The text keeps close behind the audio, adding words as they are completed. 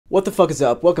What the fuck is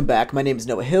up? Welcome back. My name is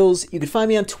Noah Hills. You can find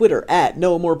me on Twitter at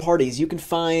noahmoreparties. You can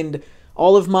find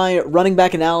all of my running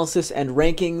back analysis and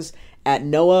rankings at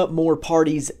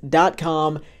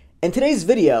noahmoreparties.com. And today's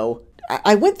video,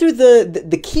 I went through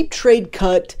the keep trade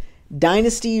cut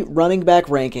Dynasty running back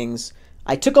rankings.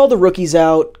 I took all the rookies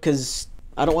out because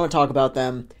I don't want to talk about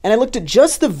them. And I looked at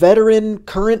just the veteran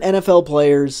current NFL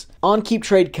players on keep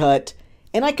trade cut,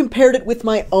 and I compared it with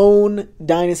my own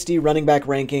Dynasty running back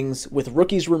rankings with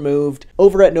rookies removed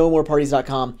over at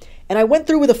noahmoreparties.com. And I went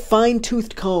through with a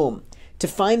fine-toothed comb to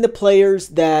find the players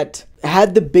that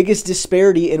had the biggest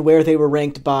disparity in where they were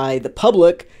ranked by the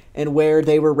public and where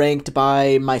they were ranked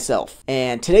by myself.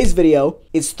 And today's video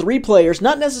is three players,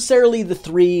 not necessarily the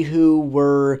three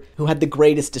who had the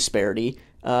greatest disparity.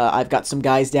 I've got some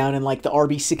guys down in like the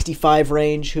RB65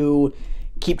 range who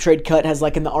keep trade cut has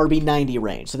like in the RB90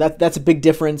 range. So that's a big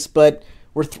difference, but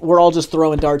we're all just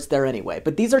throwing darts there anyway.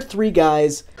 But these are three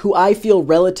guys who I feel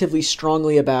relatively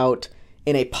strongly about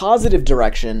in a positive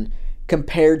direction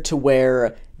compared to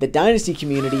where the Dynasty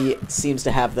community seems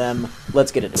to have them.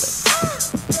 Let's get into it.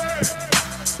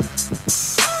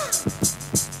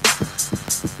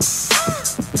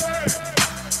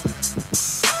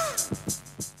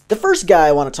 The first guy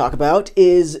I want to talk about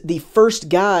is the first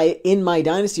guy in my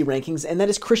Dynasty rankings, and that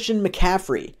is Christian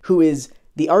McCaffrey, who is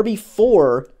the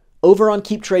RB4 over on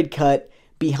Keep Trade Cut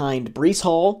behind Breece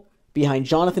Hall, behind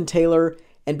Jonathan Taylor,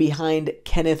 and behind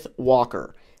Kenneth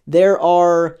Walker. There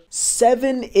are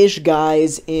 7-ish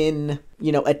guys in,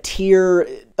 a tier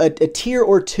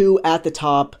or two at the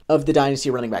top of the Dynasty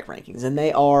running back rankings, and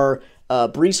they are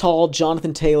Breece Hall,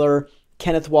 Jonathan Taylor,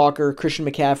 Kenneth Walker, Christian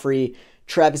McCaffrey,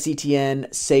 Travis Etienne,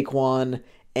 Saquon,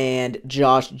 and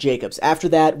Josh Jacobs. After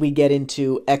that, we get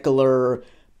into Eckler,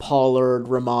 Pollard,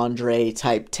 Ramondre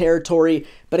type territory.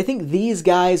 But I think these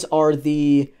guys are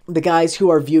the guys who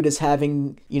are viewed as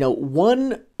having,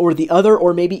 one or the other,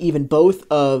 or maybe even both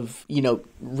of,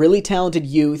 really talented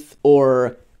youth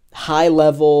or high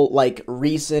level, like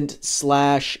recent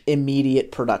 /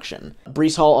 immediate production.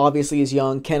 Breece Hall obviously is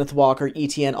young, Kenneth Walker,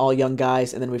 Etienne, all young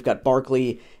guys, and then we've got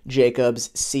Barkley, Jacobs,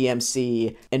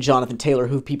 CMC, and Jonathan Taylor,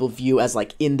 who people view as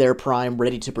like in their prime,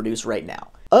 ready to produce right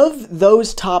now. Of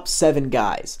those top 7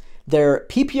 guys, their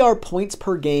PPR points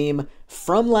per game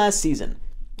from last season,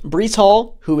 Breece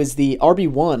Hall, who is the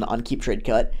RB1 on Keep Trade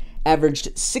Cut,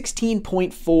 averaged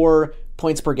 16.4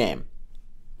 points per game.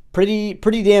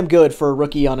 Pretty damn good for a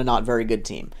rookie on a not very good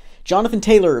team. Jonathan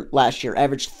Taylor last year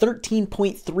averaged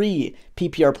 13.3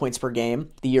 PPR points per game.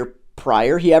 The year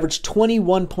prior, he averaged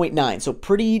 21.9, so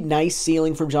pretty nice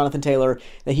ceiling from Jonathan Taylor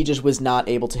that he just was not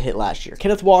able to hit last year.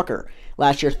 Kenneth Walker,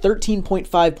 last year,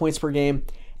 13.5 points per game.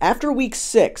 After week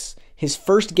 6, his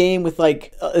first game with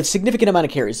like a significant amount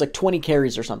of carries, like 20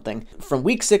 carries or something, from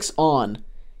week 6 on,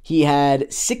 he had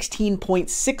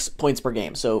 16.6 points per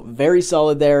game, so very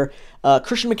solid there.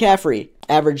 Christian McCaffrey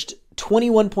averaged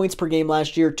 21 points per game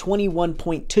last year,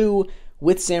 21.2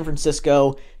 with San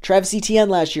Francisco. Travis Etienne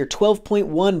last year,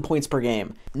 12.1 points per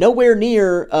game. Nowhere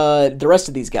near the rest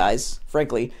of these guys,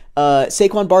 frankly.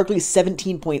 Saquon Barkley,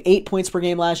 17.8 points per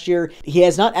game last year. He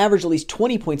has not averaged at least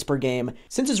 20 points per game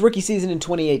since his rookie season in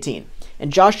 2018.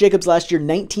 And Josh Jacobs last year,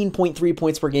 19.3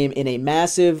 points per game in a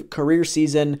massive career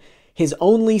season. His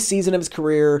only season of his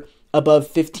career above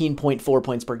 15.4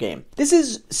 points per game. This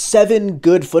is 7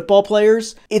 good football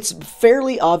players. It's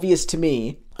fairly obvious to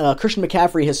me Christian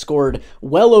McCaffrey has scored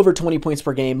well over 20 points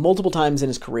per game multiple times in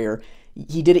his career.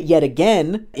 He did it yet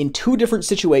again in 2 different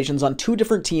situations on 2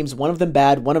 different teams, one of them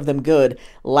bad, one of them good,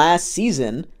 last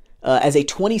season as a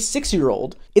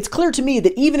 26-year-old. It's clear to me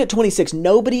that even at 26,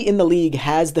 nobody in the league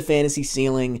has the fantasy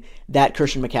ceiling that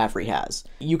Christian McCaffrey has.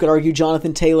 You could argue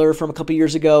Jonathan Taylor from a couple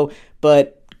years ago,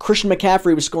 but Christian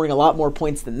McCaffrey was scoring a lot more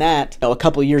points than that a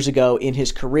couple years ago in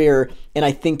his career, and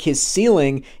I think his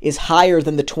ceiling is higher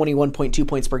than the 21.2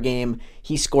 points per game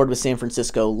he scored with San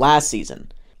Francisco last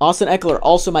season. Austin Eckler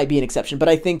also might be an exception, but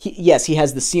I think, yes, he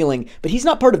has the ceiling, but he's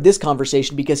not part of this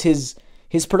conversation because his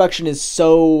production is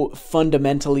so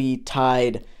fundamentally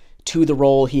tied to the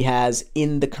role he has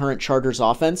in the current Chargers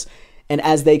offense. And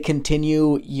as they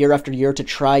continue year after year to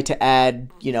try to add,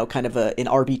 kind of an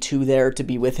RB2 there to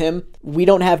be with him, we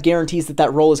don't have guarantees that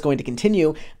that role is going to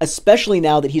continue, especially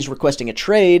now that he's requesting a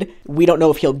trade. We don't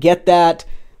know if he'll get that.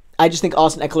 I just think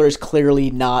Austin Eckler is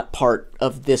clearly not part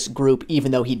of this group,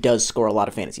 even though he does score a lot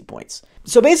of fantasy points.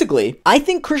 So basically, I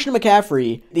think Christian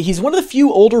McCaffrey, he's one of the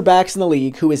few older backs in the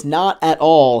league who is not at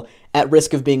all at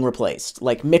risk of being replaced.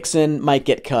 Like Mixon might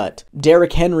get cut.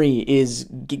 Derrick Henry is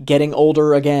getting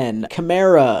older again.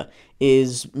 Kamara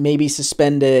is maybe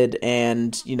suspended,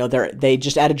 and they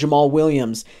just added Jamal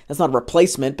Williams. That's not a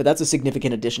replacement, but that's a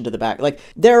significant addition to the back. Like,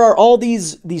 there are all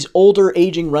these older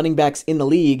aging running backs in the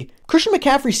league. Christian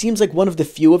McCaffrey seems like one of the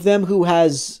few of them who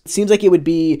seems like it would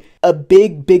be a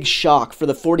big shock for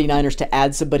the 49ers to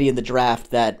add somebody in the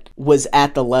draft that was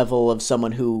at the level of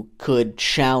someone who could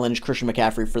challenge Christian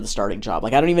McCaffrey for the starting job.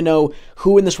 Like, I don't even know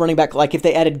who in this running back, like if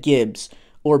they added Gibbs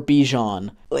or Bijan,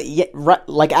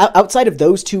 like outside of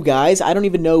those two guys, I don't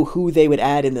even know who they would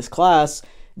add in this class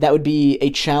that would be a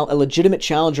legitimate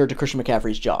challenger to Christian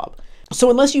McCaffrey's job.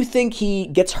 So unless you think he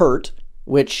gets hurt,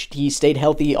 which he stayed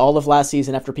healthy all of last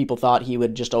season after people thought he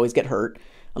would just always get hurt,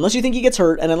 unless you think he gets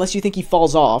hurt, and unless you think he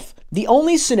falls off, the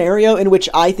only scenario in which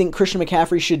I think Christian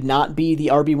McCaffrey should not be the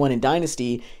RB1 in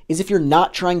Dynasty is if you're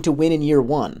not trying to win in year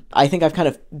one. I think I've kind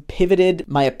of pivoted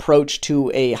my approach to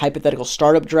a hypothetical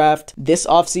startup draft this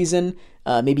offseason,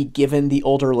 maybe given the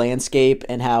older landscape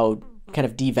and how kind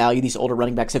of devalued these older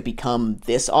running backs have become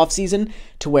this offseason,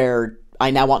 to where I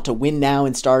now want to win now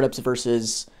in startups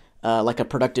versus like a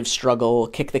productive struggle,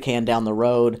 kick the can down the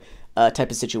road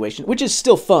type of situation, which is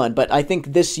still fun, but I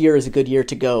think this year is a good year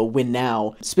to go win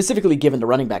now, specifically given the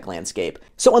running back landscape.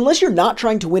 So unless you're not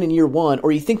trying to win in year one,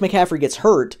 or you think McCaffrey gets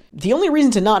hurt, the only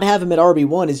reason to not have him at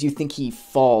RB1 is you think he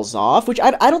falls off, which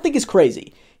I don't think is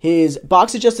crazy. His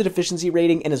box-adjusted efficiency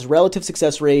rating and his relative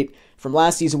success rate from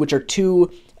last season, which are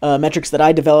two metrics that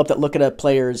I developed that look at a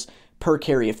player's per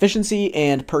carry efficiency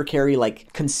and per carry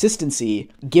consistency,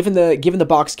 given the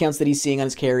box counts that he's seeing on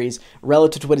his carries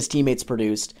relative to what his teammates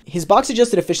produced. His box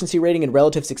adjusted efficiency rating and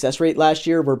relative success rate last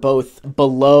year were both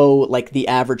below the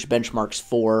average benchmarks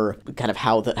for kind of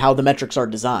how the metrics are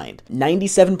designed.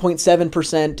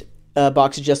 97.7%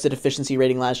 box adjusted efficiency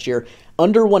rating last year.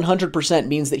 Under 100%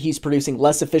 means that he's producing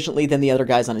less efficiently than the other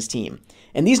guys on his team.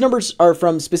 And these numbers are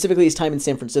from specifically his time in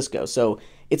San Francisco, so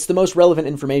it's the most relevant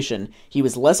information. He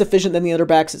was less efficient than the other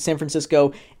backs at San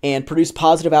Francisco and produced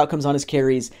positive outcomes on his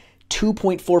carries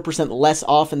 2.4% less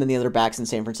often than the other backs in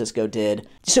San Francisco did.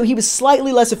 So he was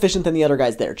slightly less efficient than the other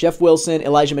guys there. Jeff Wilson,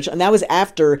 Elijah Mitchell, and that was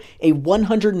after a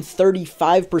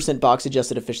 135%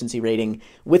 box-adjusted efficiency rating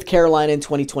with Carolina in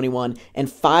 2021 and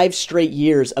 5 straight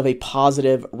years of a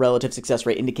positive relative success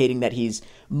rate, indicating that he's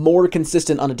more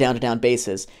consistent on a down-to-down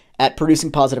basis at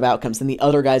producing positive outcomes than the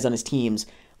other guys on his teams.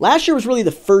 Last year was really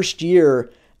the first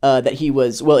year that he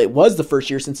was, well, it was the first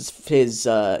year since his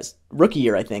rookie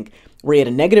year, I think, where he had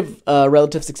a negative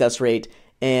relative success rate,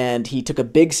 and he took a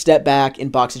big step back in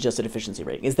box-adjusted efficiency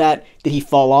rating. Did he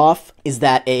fall off? Is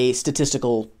that a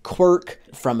statistical quirk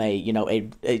from a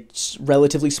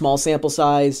relatively small sample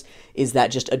size? Is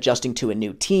that just adjusting to a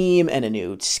new team and a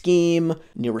new scheme,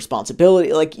 new responsibility?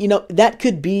 That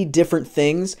could be different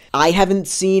things. I haven't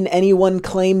seen anyone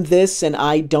claim this, and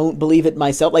I don't believe it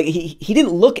myself. He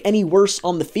didn't look any worse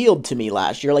on the field to me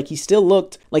last year. He still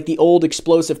looked like the old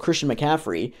explosive Christian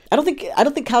McCaffrey. I don't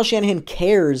think Kyle Shanahan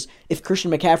cares if Christian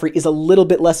McCaffrey is a little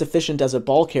bit less efficient as a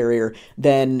ball carrier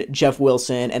than Jeff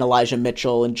Wilson and Elijah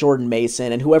Mitchell and Jordan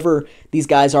Mason and whoever these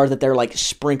guys are that they're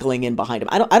sprinkling in behind him.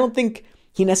 I don't think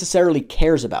he necessarily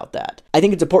cares about that. I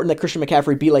think it's important that Christian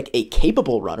McCaffrey be a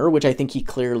capable runner, which I think he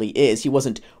clearly is. He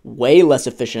wasn't way less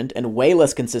efficient and way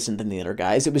less consistent than the other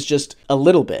guys. It was just a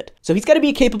little bit. So he's got to be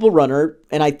a capable runner,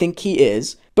 and I think he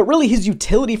is. But really, his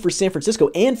utility for San Francisco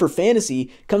and for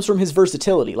fantasy comes from his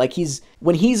versatility.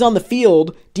 When he's on the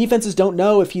field, defenses don't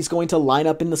know if he's going to line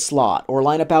up in the slot or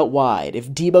line up out wide. If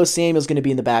Deebo Samuel's going to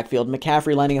be in the backfield,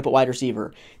 McCaffrey lining up at wide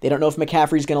receiver. They don't know if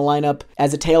McCaffrey's going to line up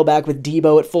as a tailback with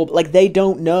Deebo at full. They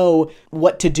don't know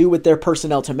what to do with their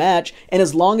personnel to match. And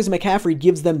as long as McCaffrey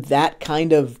gives them that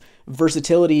kind of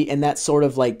versatility and that sort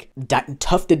of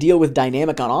tough to deal with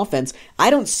dynamic on offense, I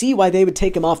don't see why they would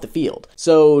take him off the field.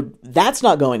 So that's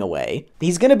not going away.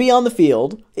 He's going to be on the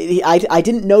field. I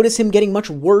didn't notice him getting much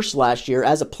worse last year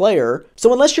as a player.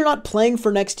 So unless you're not playing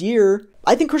for next year,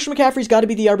 I think Christian McCaffrey's got to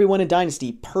be the RB1 in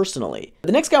Dynasty, personally.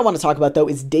 The next guy I want to talk about, though,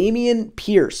 is Dameon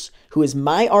Pierce, who is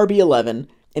my RB11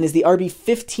 and is the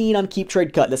RB15 on Keep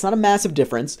Trade Cut. That's not a massive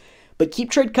difference. But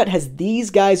Keep Trade Cut has these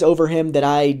guys over him that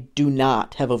I do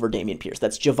not have over Dameon Pierce.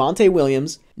 That's Javonte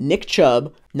Williams, Nick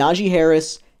Chubb, Najee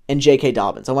Harris, and J.K.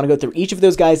 Dobbins. I want to go through each of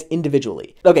those guys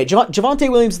individually. Okay, Javonte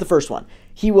Williams is the first one.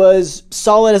 He was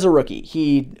solid as a rookie.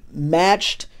 He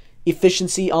matched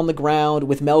efficiency on the ground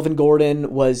with Melvin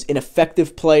Gordon, was an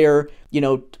effective player,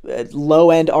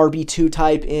 low-end RB2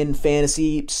 type in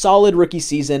fantasy, solid rookie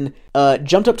season,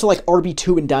 jumped up to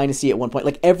RB2 in Dynasty at one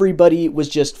point. Everybody was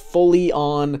just fully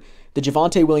on the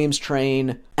Javonte Williams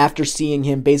train after seeing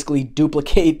him basically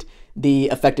duplicate the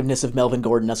effectiveness of Melvin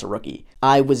Gordon as a rookie.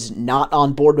 I was not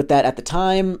on board with that at the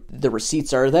time. The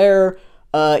receipts are there.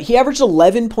 He averaged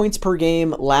 11 points per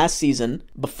game last season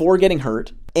before getting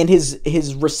hurt, and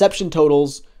his reception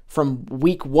totals from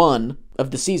week 1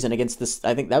 of the season against this,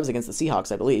 I think that was against the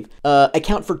Seahawks, I believe,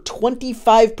 account for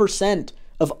 25%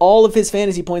 of all of his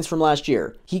fantasy points from last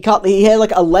year. He had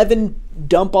like 11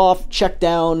 dump-off,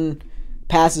 check-down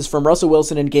passes from Russell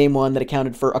Wilson in game 1 that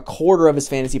accounted for a quarter of his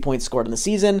fantasy points scored in the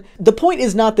season. The point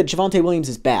is not that Javonte Williams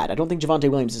is bad. I don't think Javonte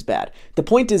Williams is bad. The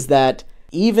point is that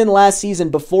even last season,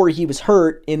 before he was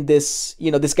hurt in this,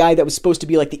 this guy that was supposed to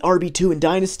be like the RB2 in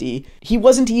Dynasty, he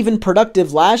wasn't even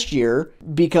productive last year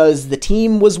because the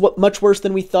team was much worse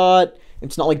than we thought.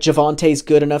 It's not like Javonte's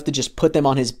good enough to just put them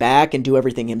on his back and do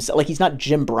everything himself. Like, he's not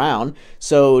Jim Brown.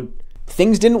 So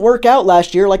things didn't work out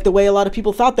last year like the way a lot of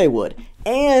people thought they would.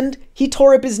 And he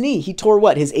tore up his knee. He tore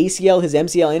what? His ACL, his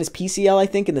MCL, and his PCL, I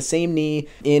think, in the same knee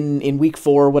in week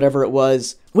 4, whatever it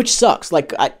was, which sucks.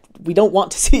 Like, we don't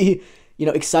want to see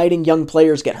exciting young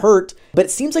players get hurt, but it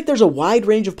seems like there's a wide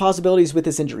range of possibilities with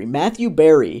this injury. Matthew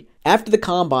Berry, after the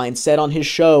Combine, said on his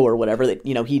show or whatever that,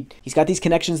 he's got these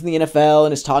connections in the NFL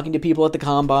and is talking to people at the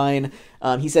Combine.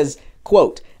 He says,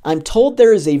 quote, "I'm told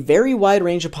there is a very wide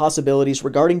range of possibilities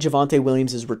regarding Javonte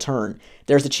Williams' return.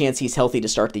 There's a chance he's healthy to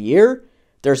start the year.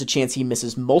 There's a chance he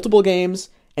misses multiple games,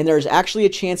 and there's actually a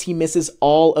chance he misses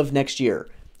all of next year."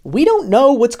 We don't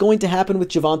know what's going to happen with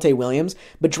Javonte Williams,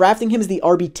 but drafting him as the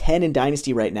RB10 in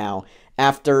Dynasty right now,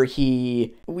 after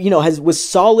he, was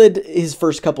solid his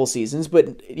first couple seasons,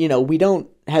 but, we don't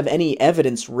have any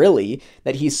evidence really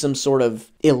that he's some sort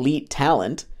of elite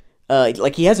talent.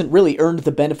 Like, he hasn't really earned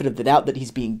the benefit of the doubt that he's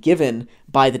being given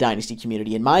by the Dynasty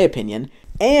community, in my opinion.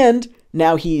 And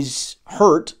now he's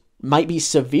hurt, might be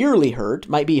severely hurt,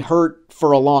 might be hurt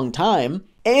for a long time.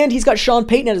 And he's got Sean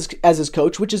Payton as his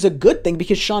coach, which is a good thing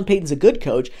because Sean Payton's a good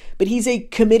coach, but he's a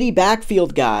committee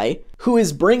backfield guy who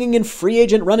is bringing in free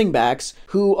agent running backs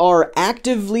who are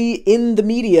actively in the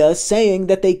media saying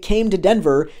that they came to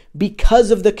Denver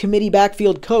because of the committee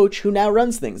backfield coach who now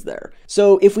runs things there.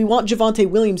 So if we want Javonte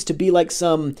Williams to be like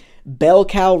some bell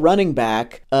cow running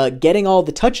back, getting all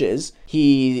the touches,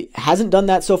 he hasn't done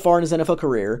that so far in his NFL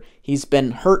career. He's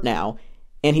been hurt now,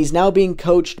 and he's now being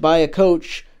coached by a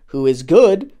coach who is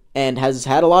good and has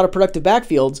had a lot of productive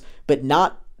backfields, but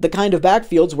not the kind of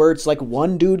backfields where it's like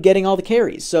one dude getting all the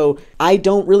carries. So I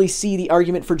don't really see the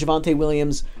argument for Javonte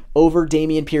Williams over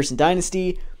Dameon Pierce in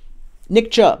Dynasty.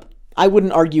 Nick Chubb, I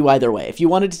wouldn't argue either way. If you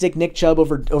wanted to take Nick Chubb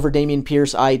over Dameon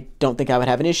Pierce, I don't think I would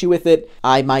have an issue with it.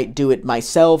 I might do it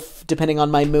myself, depending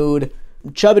on my mood.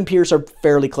 Chubb and Pierce are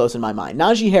fairly close in my mind.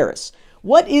 Najee Harris.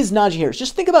 What is Najee Harris?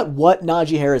 Just think about what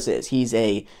Najee Harris is. He's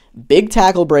a big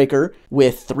tackle breaker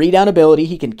with 3-down ability.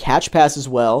 He can catch passes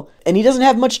well, and he doesn't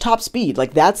have much top speed.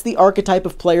 Like, that's the archetype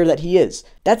of player that he is.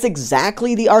 That's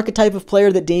exactly the archetype of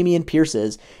player that Dameon Pierce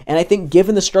is. And I think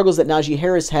given the struggles that Najee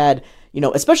Harris had,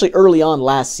 especially early on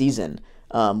last season,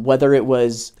 whether it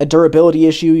was a durability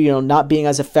issue, not being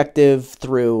as effective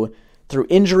through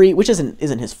injury, which isn't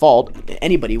his fault.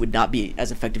 Anybody would not be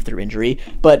as effective through injury,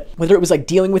 but whether it was like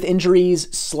dealing with injuries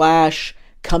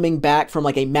 / coming back from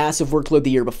like a massive workload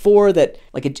the year before that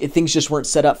things just weren't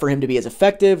set up for him to be as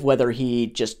effective, whether he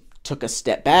just took a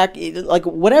step back, like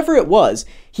whatever it was,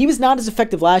 he was not as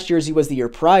effective last year as he was the year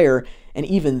prior. And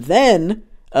even then,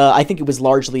 I think it was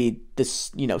largely this,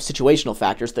 situational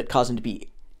factors that caused him to be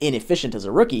inefficient as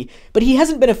a rookie, but he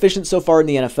hasn't been efficient so far in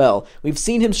the NFL. We've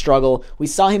seen him struggle. We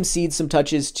saw him cede some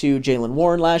touches to Jaylen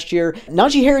Warren last year.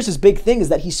 Najee Harris's big thing is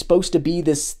that he's supposed to be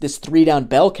this 3-down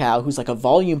bell cow who's like a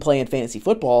volume play in fantasy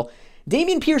football.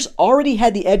 Dameon Pierce already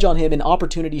had the edge on him in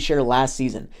opportunity share last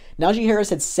season. Najee Harris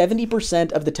had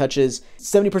 70% of the touches,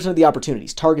 70% of the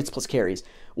opportunities, targets plus carries,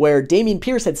 where Dameon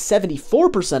Pierce had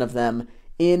 74% of them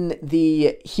in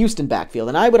the Houston backfield.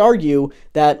 And I would argue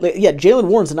that, Jaylen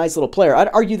Warren's a nice little player. I'd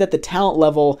argue that the talent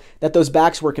level that those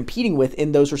backs were competing with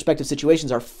in those respective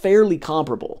situations are fairly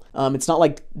comparable. It's not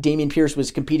like Dameon Pierce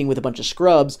was competing with a bunch of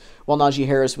scrubs while Najee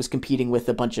Harris was competing with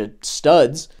a bunch of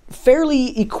studs.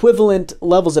 Fairly equivalent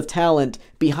levels of talent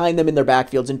behind them in their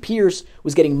backfields, and Pierce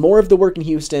was getting more of the work in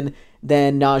Houston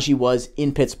than Najee was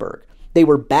in Pittsburgh. They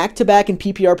were back-to-back in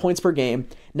PPR points per game.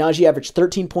 Najee averaged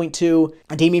 13.2.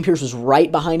 Dameon Pierce was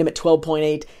right behind him at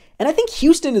 12.8. And I think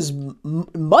Houston is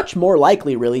much more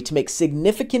likely, really, to make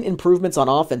significant improvements on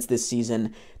offense this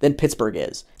season than Pittsburgh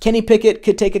is. Kenny Pickett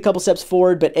could take a couple steps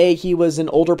forward, but he was an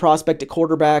older prospect at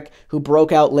quarterback who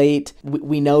broke out late.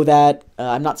 We know that.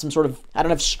 I don't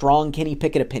have strong Kenny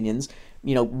Pickett opinions,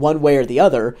 one way or the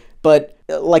other. But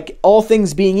like all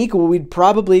things being equal, we'd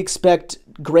probably expect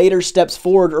greater steps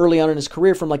forward early on in his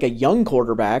career from like a young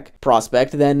quarterback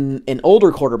prospect than an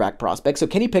older quarterback prospect. So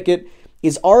Kenny Pickett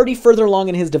is already further along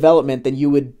in his development than you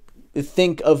would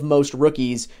think of most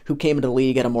rookies who came into the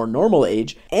league at a more normal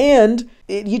age. And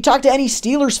you talk to any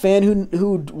Steelers fan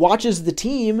who watches the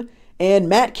team, and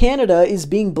Matt Canada is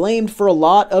being blamed for a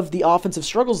lot of the offensive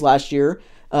struggles last year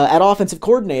at offensive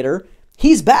coordinator.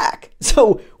 He's back.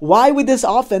 So why would this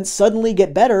offense suddenly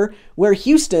get better where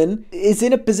Houston is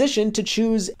in a position to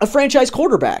choose a franchise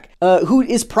quarterback who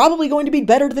is probably going to be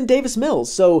better than Davis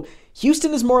Mills? So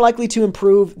Houston is more likely to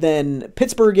improve than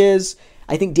Pittsburgh is.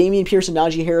 I think Dameon Pierce and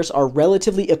Najee Harris are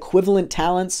relatively equivalent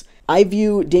talents. I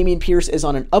view Dameon Pierce as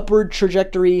on an upward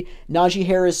trajectory, Najee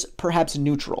Harris perhaps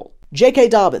neutral. J.K.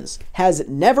 Dobbins has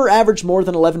never averaged more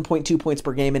than 11.2 points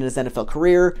per game in his NFL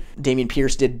career. Dameon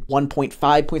Pierce did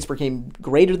 1.5 points per game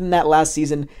greater than that last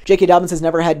season. J.K. Dobbins has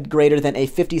never had greater than a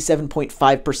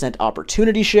 57.5%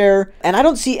 opportunity share. And I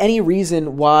don't see any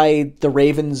reason why the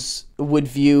Ravens would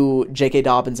view J.K.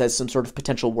 Dobbins as some sort of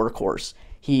potential workhorse.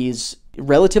 He's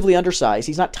relatively undersized.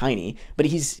 He's not tiny, but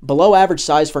he's below average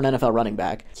size for an NFL running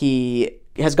back. He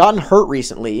has gotten hurt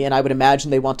recently, and I would imagine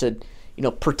they want to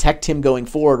protect him going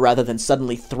forward rather than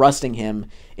suddenly thrusting him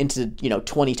into,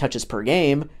 20 touches per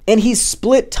game. And he's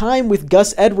split time with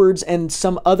Gus Edwards and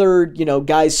some other,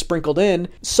 guys sprinkled in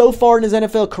so far in his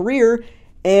NFL career.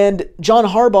 And John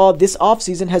Harbaugh this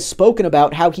offseason has spoken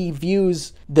about how he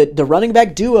views the running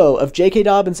back duo of J.K.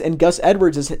 Dobbins and Gus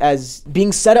Edwards as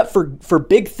being set up for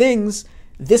big things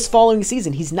this following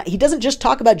season. He doesn't just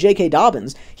talk about J.K.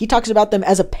 Dobbins, he talks about them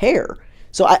as a pair.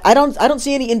 So I don't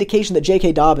see any indication that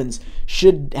J.K. Dobbins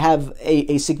should have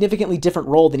a significantly different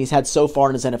role than he's had so far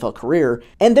in his NFL career.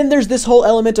 And then there's this whole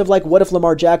element of what if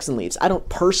Lamar Jackson leaves? I don't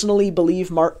personally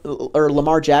believe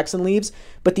Lamar Jackson leaves,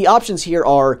 but the options here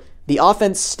are the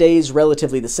offense stays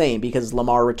relatively the same because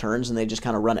Lamar returns and they just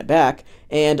kind of run it back,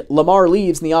 and Lamar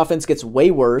leaves and the offense gets way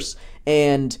worse,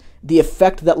 and the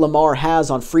effect that Lamar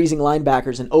has on freezing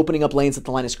linebackers and opening up lanes at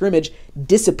the line of scrimmage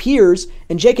disappears,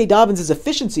 and J.K. Dobbins'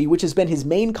 efficiency, which has been his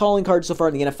main calling card so far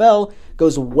in the NFL,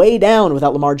 goes way down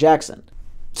without Lamar Jackson.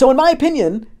 So in my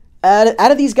opinion,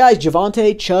 out of these guys,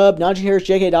 Javonte, Chubb, Najee Harris,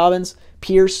 J.K. Dobbins,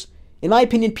 Pierce, in my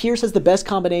opinion, Pierce has the best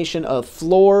combination of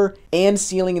floor and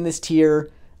ceiling in this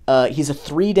tier. He's a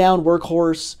 3-down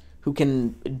workhorse who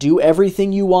can do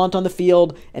everything you want on the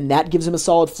field, and that gives him a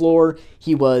solid floor.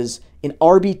 He was an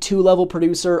RB2 level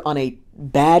producer on a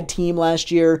bad team last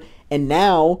year, and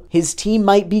now his team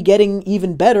might be getting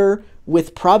even better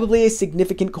with probably a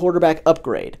significant quarterback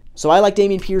upgrade. So I like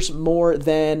Dameon Pierce more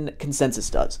than consensus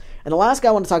does. And the last guy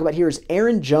I want to talk about here is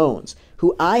Aaron Jones,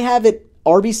 who I have at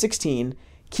RB16.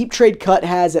 Keep Trade Cut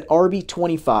has at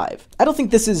RB25. I don't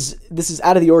think this is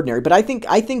out of the ordinary, but I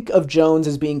think of Jones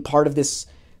as being part of this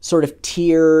sort of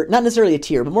tier, not necessarily a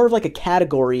tier, but more of a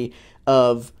category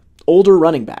of older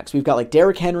running backs. We've got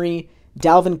Derrick Henry,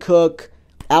 Dalvin Cook,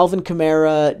 Alvin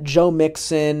Kamara, Joe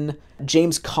Mixon,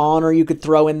 James Conner you could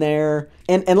throw in there.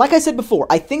 And like I said before,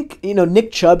 I think,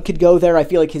 Nick Chubb could go there. I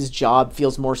feel like his job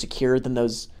feels more secure than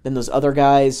those other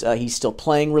guys. He's still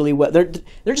playing really well. There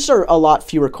just are a lot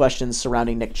fewer questions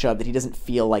surrounding Nick Chubb that he doesn't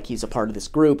feel like he's a part of this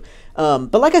group.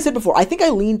 But like I said before, I think I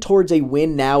lean towards a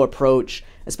win now approach,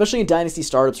 especially in Dynasty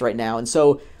startups right now. And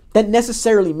so that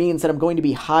necessarily means that I'm going to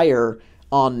be higher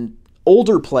on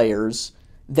older players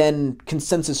than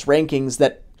consensus rankings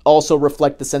that also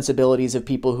reflect the sensibilities of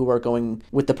people who are going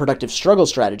with the productive struggle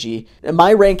strategy.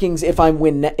 My rankings,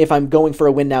 if I'm going for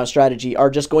a win now strategy, are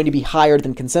just going to be higher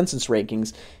than consensus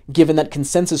rankings, given that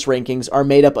consensus rankings are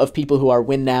made up of people who are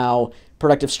win now,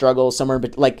 productive struggle, somewhere,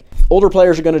 but older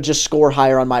players are going to just score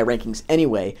higher on my rankings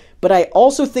anyway. But I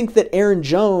also think that Aaron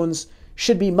Jones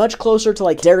should be much closer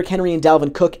to Derrick Henry and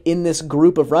Dalvin Cook in this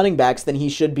group of running backs than he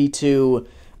should be to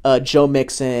Joe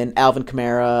Mixon, Alvin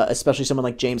Kamara, especially someone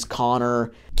like James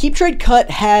Conner. Keep Trade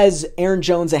Cut has Aaron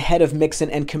Jones ahead of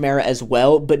Mixon and Kamara as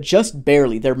well, but just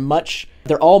barely. They're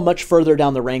all much further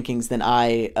down the rankings than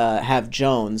I have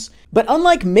Jones. But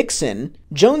unlike Mixon,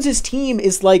 Jones's team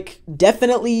is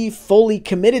definitely fully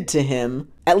committed to him,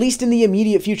 at least in the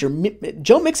immediate future.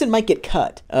 Joe Mixon might get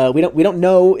cut. We don't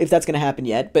know if that's going to happen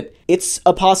yet, but it's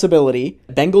a possibility.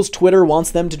 Bengals Twitter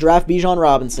wants them to draft Bijan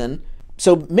Robinson.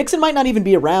 So Mixon might not even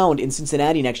be around in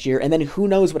Cincinnati next year, and then who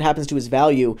knows what happens to his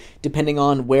value depending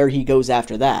on where he goes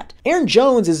after that. Aaron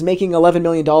Jones is making $11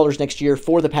 million next year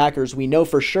for the Packers. We know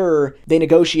for sure they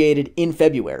negotiated in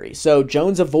February. So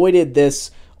Jones avoided this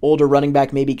older running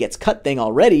back maybe gets cut thing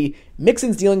already.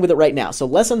 Mixon's dealing with it right now. So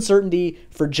less uncertainty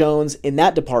for Jones in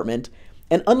that department.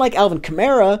 And unlike Alvin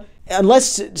Kamara,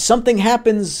 unless something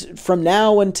happens from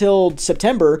now until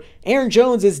September, Aaron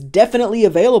Jones is definitely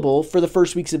available for the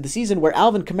first weeks of the season, where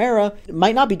Alvin Kamara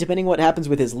might not be, depending on what happens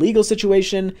with his legal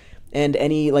situation and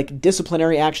any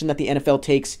disciplinary action that the NFL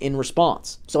takes in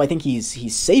response. So I think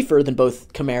he's safer than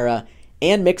both Kamara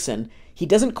and Mixon. He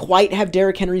doesn't quite have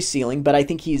Derrick Henry's ceiling, but I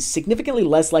think he's significantly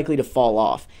less likely to fall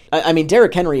off. I mean,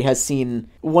 Derrick Henry has seen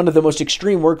one of the most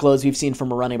extreme workloads we've seen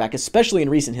from a running back, especially in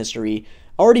recent history.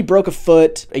 Already broke a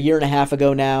foot a year and a half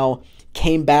ago now,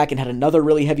 came back and had another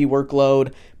really heavy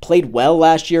workload, played well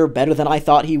last year, better than I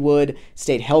thought he would,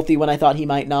 stayed healthy when I thought he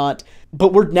might not.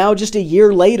 But we're now just a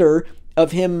year later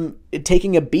of him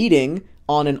taking a beating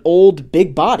on an old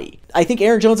big body. I think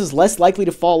Aaron Jones is less likely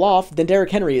to fall off than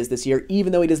Derrick Henry is this year,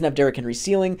 even though he doesn't have Derrick Henry's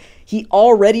ceiling. He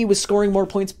already was scoring more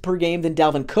points per game than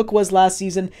Dalvin Cook was last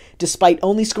season, despite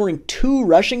only scoring 2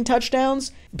 rushing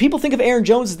touchdowns. People think of Aaron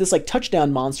Jones as this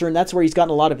touchdown monster, and that's where he's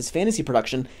gotten a lot of his fantasy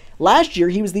production. Last year,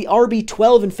 he was the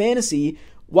RB12 in fantasy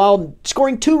while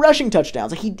scoring 2 rushing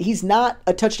touchdowns. He's not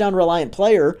a touchdown-reliant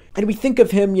player. And we think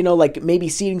of him, maybe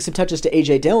ceding some touches to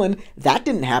A.J. Dillon. That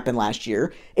didn't happen last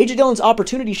year. A.J. Dillon's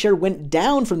opportunity share went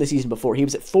down from the season before. He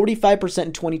was at 45%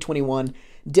 in 2021,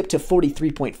 dipped to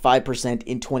 43.5%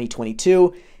 in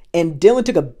 2022. And Dillon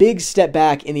took a big step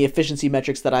back in the efficiency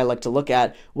metrics that I like to look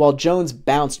at, while Jones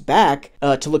bounced back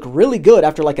to look really good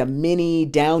after a mini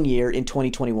down year in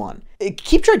 2021.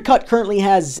 Keep Trade Cut currently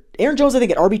has Aaron Jones, I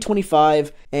think, at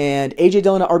RB25 and A.J.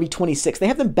 Dillon at RB26. They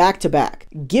have them back-to-back.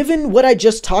 Given what I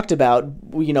just talked about,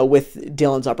 with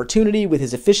Dillon's opportunity, with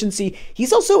his efficiency,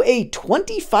 he's also a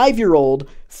 25-year-old,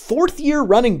 fourth-year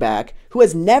running back who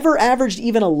has never averaged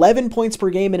even 11 points per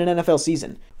game in an NFL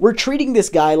season. We're treating this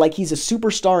guy like he's a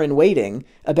superstar in waiting,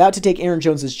 about to take Aaron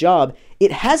Jones' job.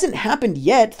 It hasn't happened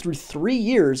yet through 3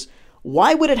 years.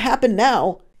 Why would it happen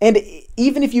now? And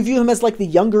even if you view him as the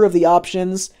younger of the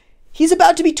options, he's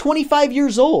about to be 25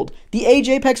 years old. The age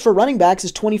apex for running backs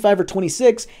is 25 or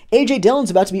 26. A.J.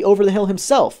 Dillon's about to be over the hill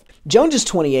himself. Jones is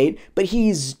 28, but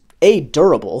he's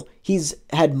durable. He's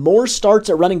had more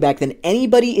starts at running back than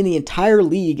anybody in the entire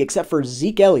league except for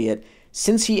Zeke Elliott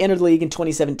since he entered the league in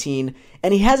 2017,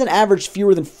 and he hasn't averaged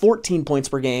fewer than 14 points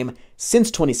per game since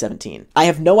 2017. I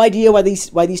have no idea why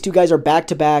these two guys are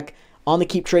back-to-back on the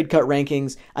Keep Trade Cut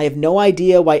rankings. I have no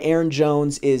idea why Aaron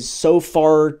Jones is so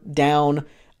far down,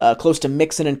 close to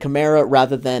Mixon and Kamara,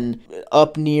 rather than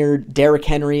up near Derrick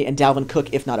Henry and Dalvin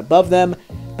Cook, if not above them.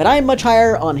 But I am much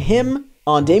higher on him,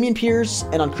 on Dameon Pierce,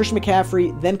 and on Christian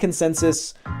McCaffrey than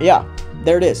consensus. Yeah,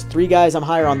 there it is. 3 guys I'm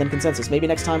higher on than consensus. Maybe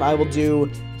next time I will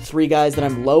do 3 guys that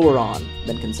I'm lower on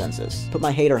than consensus. Put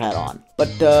my hater hat on. But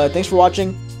thanks for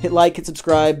watching. Hit like, hit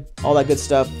subscribe, all that good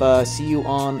stuff. See you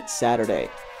on Saturday.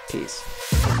 Peace.